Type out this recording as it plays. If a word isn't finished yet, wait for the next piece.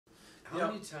How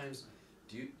many times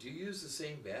do you use the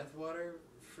same bath water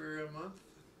for a month?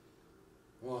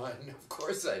 Well, of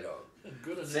course I don't.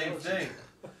 Good analogy. Same thing.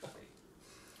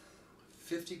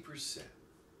 50%,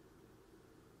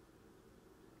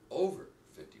 over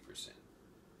 50%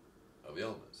 of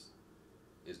illness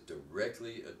is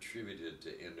directly attributed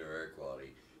to indoor air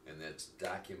quality, and that's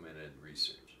documented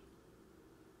research.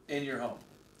 In your home.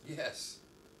 Yes.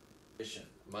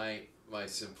 My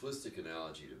simplistic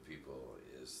analogy to people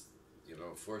is,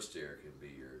 forced air can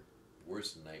be your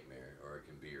worst nightmare or it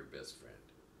can be your best friend,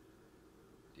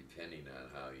 depending on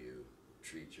how you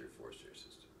treat your forced air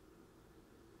system.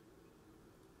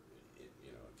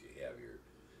 If you have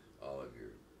all of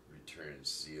your returns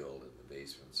sealed in the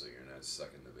basement so you're not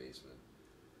stuck in the basement,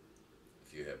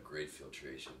 if you have great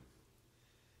filtration,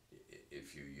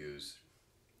 if you use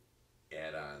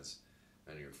add-ons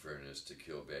on your furnace to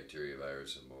kill bacteria,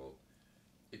 virus, and mold,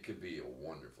 it could be a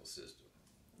wonderful system.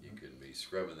 You can be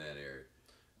scrubbing that air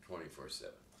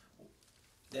 24/7.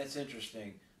 That's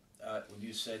interesting. When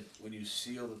you said when you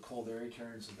seal the cold air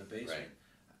returns in the basement, Right.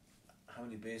 How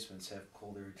many basements have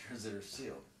cold air returns that are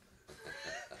sealed?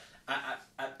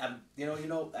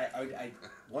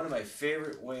 One of my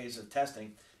favorite ways of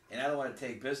testing, and I don't want to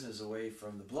take business away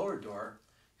from the blower door,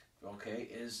 okay,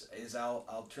 is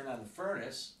I'll turn on the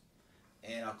furnace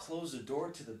and I'll close the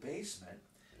door to the basement,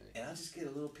 and I'll just get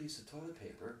a little piece of toilet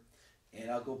paper and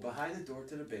I'll go behind the door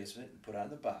to the basement and put on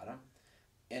the bottom.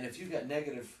 And if you've got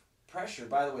negative pressure,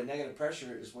 by the way, negative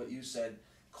pressure is what you said,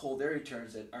 cold air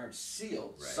returns that aren't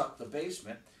sealed suck the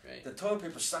basement. Right. The toilet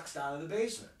paper sucks down in the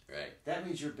basement. Right. That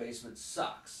means your basement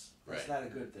sucks. That's not a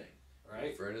good thing, right?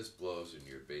 Your furnace blows and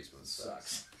your basement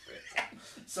sucks. Right.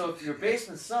 So if your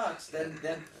basement sucks, then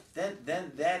the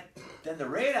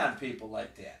radon people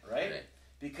like that, right?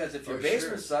 Because if your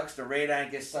basement sucks, the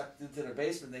radon gets sucked into the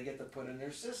basement. They get to put in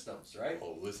their systems, right?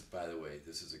 Oh, listen, by the way,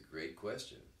 this is a great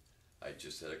question. I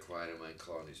just had a client of mine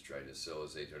calling. He's trying to sell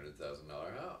his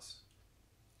 $800,000 house.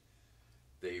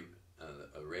 A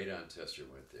radon tester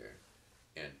went there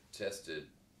and tested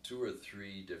 2 or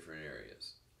 3 different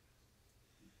areas,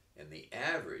 and the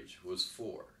average was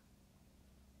 4.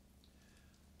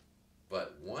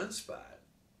 But one spot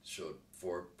showed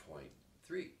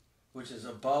 4.3. Which is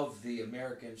above the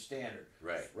American standard.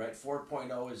 Right. Right?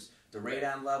 4.0 is the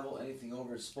radon level. Anything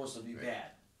over is supposed to be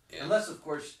bad. And unless, of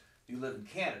course, you live in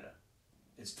Canada.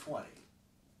 It's 20.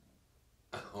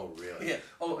 Oh, really? Yeah.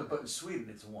 Oh, but in Sweden,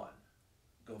 it's 1.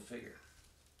 Go figure.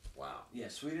 Wow. Yeah,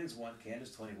 Sweden's 1,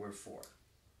 Canada's 20, we're 4.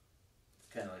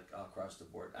 It's kind of like all across the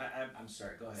board. I'm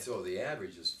sorry, go ahead. So the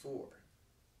average is 4.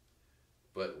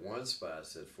 But one spot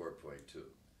said 4.2.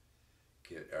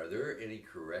 Are there any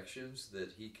corrections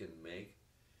that he can make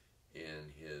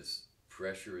in his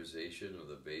pressurization of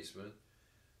the basement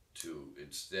to,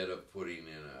 instead of putting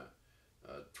in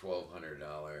a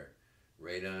 $1,200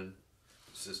 radon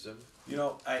system?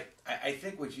 I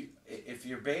think if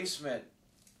your basement,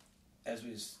 as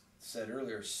we said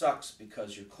earlier, sucks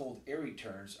because your cold air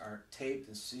returns aren't taped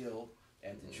and sealed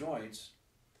at the joints,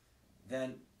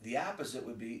 then the opposite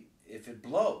would be if it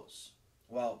blows.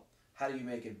 Well, how do you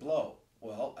make it blow?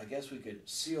 Well, I guess we could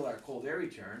seal our cold air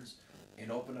returns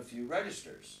and open a few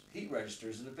registers, heat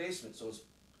registers in the basement, so it's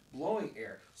blowing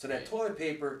air. So that toilet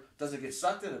paper doesn't get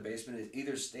sucked in the basement, it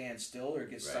either stands still or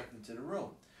it gets sucked into the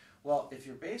room. Well, if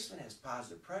your basement has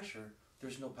positive pressure,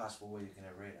 there's no possible way you can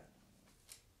have radon.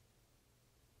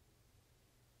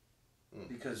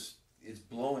 Because it's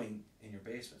blowing in your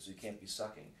basement, so you can't be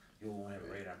sucking. You won't have a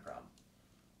radon problem.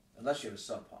 Unless you have a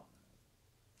sump pump.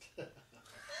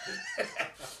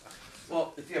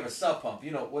 Well, if you have a sump pump,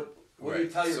 what do you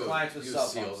tell your clients with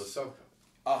sump pumps? You seal the sump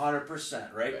pump.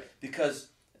 100%, right?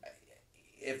 Because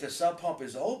if the sump pump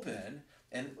is open,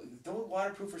 and don't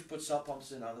waterproofers put sump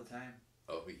pumps in all the time?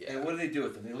 Oh, yeah. And what do they do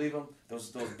with them? They leave them,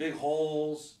 those big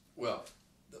holes. Well,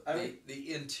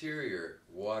 the interior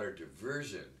water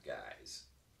diversion guys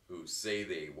who say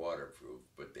they waterproof,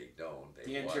 but they don't.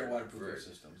 The interior waterproofing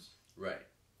systems. Right.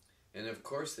 And of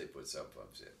course they put sump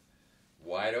pumps in.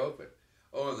 Wide open.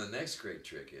 Oh, and the next great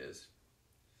trick is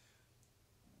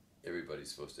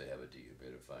everybody's supposed to have a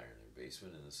dehumidifier in their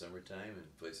basement in the summertime in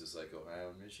places like Ohio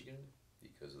and Michigan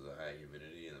because of the high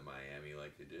humidity and the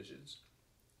Miami-like conditions.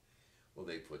 Well,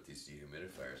 they put these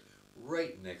dehumidifiers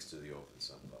right next to the open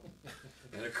sump pump.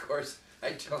 And of course,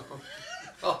 I tell them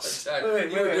all the time.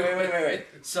 Wait.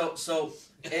 So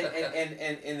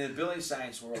in the building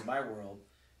science world, my world,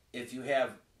 if you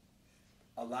have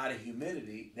a lot of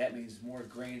humidity, that means more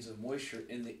grains of moisture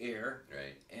in the air.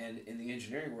 Right. And in the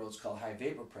engineering world, it's called high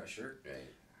vapor pressure. Right.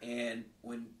 And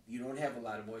when you don't have a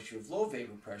lot of moisture, you have low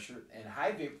vapor pressure, and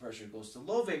high vapor pressure goes to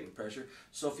low vapor pressure.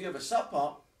 So if you have a sump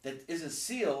pump that isn't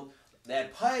sealed,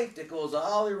 that pipe that goes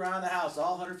all the way around the house,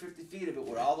 all 150 feet of it,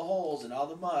 with all the holes and all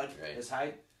the mud, has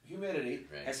high humidity,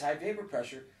 has high vapor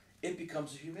pressure, it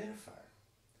becomes a humidifier.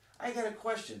 I got a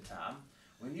question, Tom.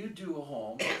 When you do a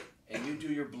home and you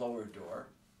do your blower door,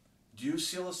 do you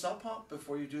seal a sump pump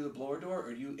before you do the blower door,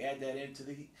 or do you add that into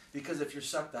the heat? Because if you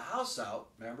suck the house out,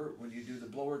 remember, when you do the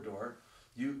blower door,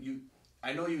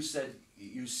 I know you said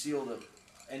you seal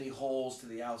any holes to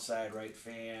the outside, right?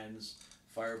 Fans,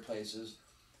 fireplaces.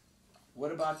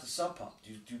 What about the sump pump?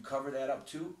 Do you cover that up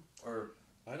too, or?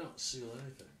 I don't seal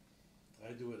anything.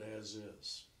 I do it as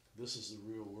is. This is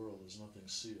the real world. There's nothing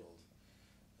sealed,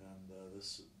 and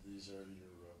these are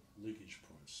your leakage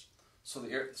points. So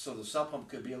the sump pump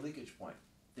could be a leakage point,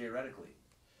 theoretically.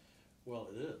 Well,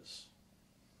 it is.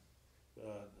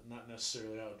 Not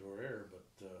necessarily outdoor air,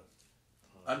 but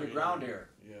underground air.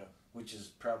 Yeah. Which is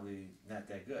probably not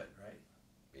that good, right?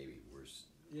 Maybe worse.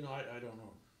 You know, I don't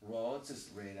know. Well, it's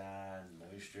just radon,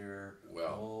 moisture,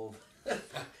 mold.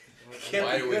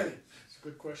 Why do we? It's a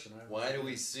good question. Why do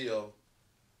we seal?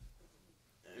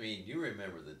 I mean, you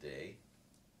remember the day.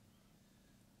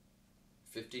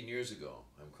 15 years ago,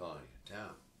 I'm calling you, Tom.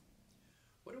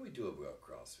 What do we do about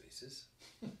crawl spaces?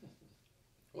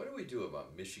 What do we do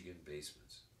about Michigan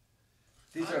basements?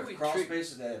 These are crawl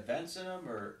spaces that have vents in them,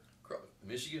 or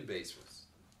Michigan basements,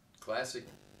 classic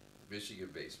Michigan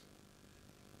basement,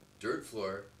 dirt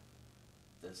floor.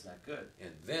 That's not good.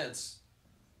 And vents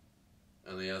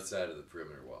on the outside of the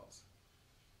perimeter walls,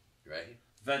 right?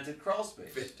 Vented crawl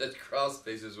space. Vented crawl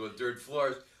spaces with dirt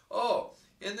floors. Oh,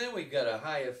 and then we got a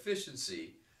high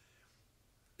efficiency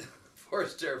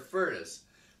forced air furnace,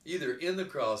 either in the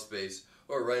crawl space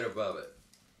or right above it.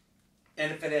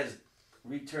 And if it has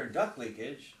return duct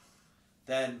leakage,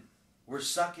 then we're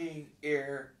sucking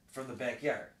air from the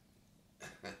backyard.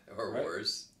 Or right?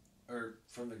 Worse. Or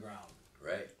from the ground.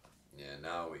 Right. And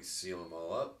now we seal them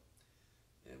all up,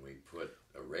 and we put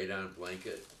a radon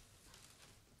blanket,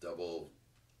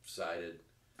 double-sided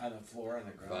on the floor, on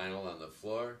the ground. Vinyl on the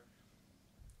floor,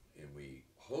 and we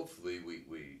hopefully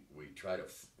we try to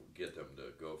get them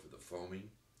to go for the foaming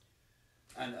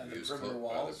on the perimeter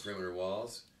walls. On the perimeter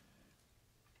walls.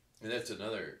 And that's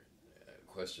another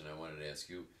question I wanted to ask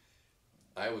you.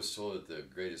 I was told that the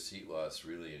greatest heat loss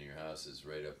really in your house is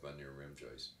right up on your rim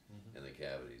joist and the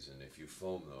cavities, and if you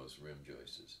foam those rim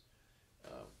joists,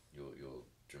 you'll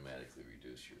dramatically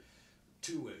reduce your.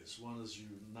 Two ways. One is you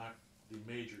knock the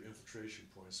major infiltration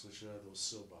points, which are those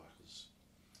sill boxes,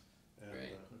 and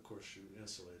of course you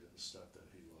insulate it to stop that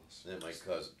heat loss. That might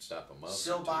stop a mouse.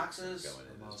 Sill boxes.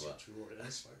 A mouse or two, or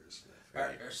spiders.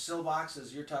 Are sill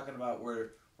boxes? You're talking about where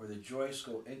the joists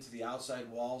go into the outside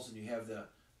walls, and you have the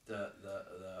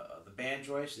band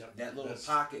joist. Yep, that little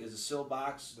pocket is a sill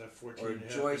box or a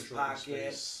joist pocket.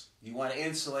 Space. You want to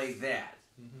insulate that.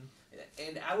 Mm-hmm.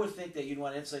 And I would think that you'd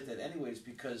want to insulate that anyways,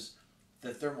 because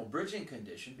the thermal bridging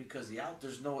condition, because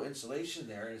there's no insulation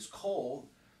there and it's cold,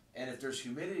 and if there's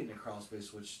humidity in the crawl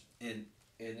space, which in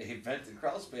a vented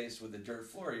crawl space with a dirt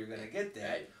floor, you're going to get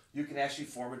that. You can actually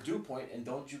form a dew point, and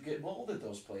don't you get mold at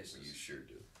those places? You sure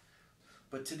do.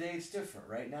 But today it's different.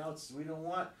 Right now we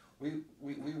want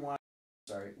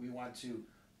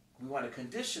to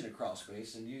condition a crawl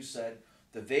space, and you said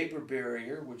the vapor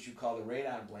barrier, which you call the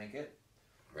radon blanket,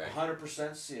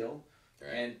 100% sealed,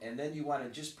 and then you want to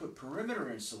just put perimeter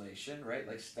insulation, right,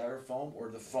 like styrofoam or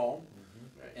the foam,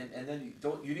 and then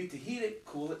you need to heat it,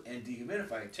 cool it, and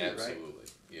dehumidify it too, right? Absolutely,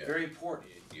 yeah. Very important.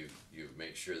 You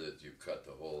make sure that you cut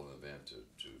the hole in the vent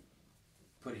to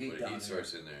put heat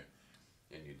source in there,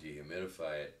 and you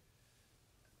dehumidify it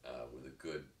with a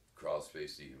good crawl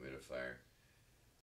space dehumidifier.